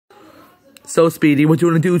So, Speedy, what do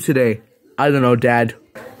you want to do today? I don't know, Dad.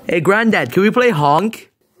 Hey, Granddad, can we play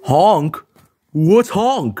honk? Honk? What's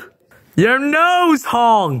honk? Your nose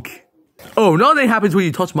honk! Oh, nothing happens when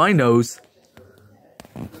you touch my nose.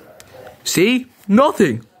 See?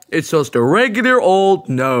 Nothing. It's just a regular old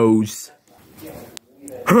nose.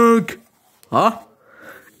 Honk. Huh?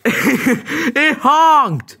 It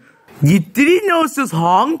honked! Did he notice this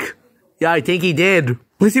honk? Yeah, I think he did.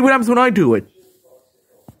 Let's see what happens when I do it.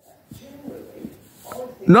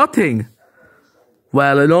 Nothing.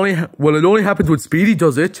 Well, it only happens when Speedy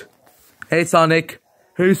does it. Hey, Sonic.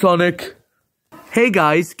 Hey, Sonic. Hey,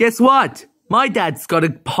 guys, guess what? My dad's got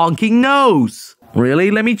a honking nose.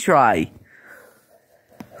 Really? Let me try.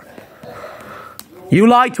 You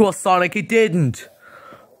lied to us, Sonic. It didn't.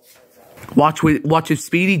 Watch if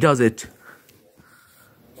Speedy does it.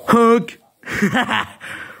 Hug.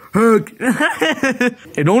 Hug.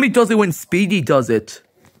 It only does it when Speedy does it.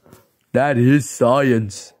 That is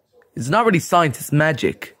science. It's not really science, it's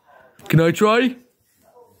magic. Can I try?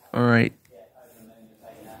 Alright.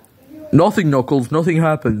 Nothing, Knuckles. Nothing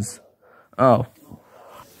happens. Oh.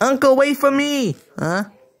 Uncle, wait for me! Huh?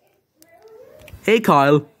 Hey,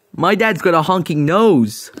 Kyle. My dad's got a honking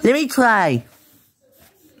nose. Let me try.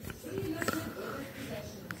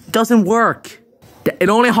 Doesn't work. It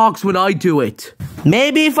only honks when I do it.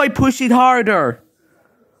 Maybe if I push it harder.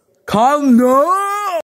 Kyle, no!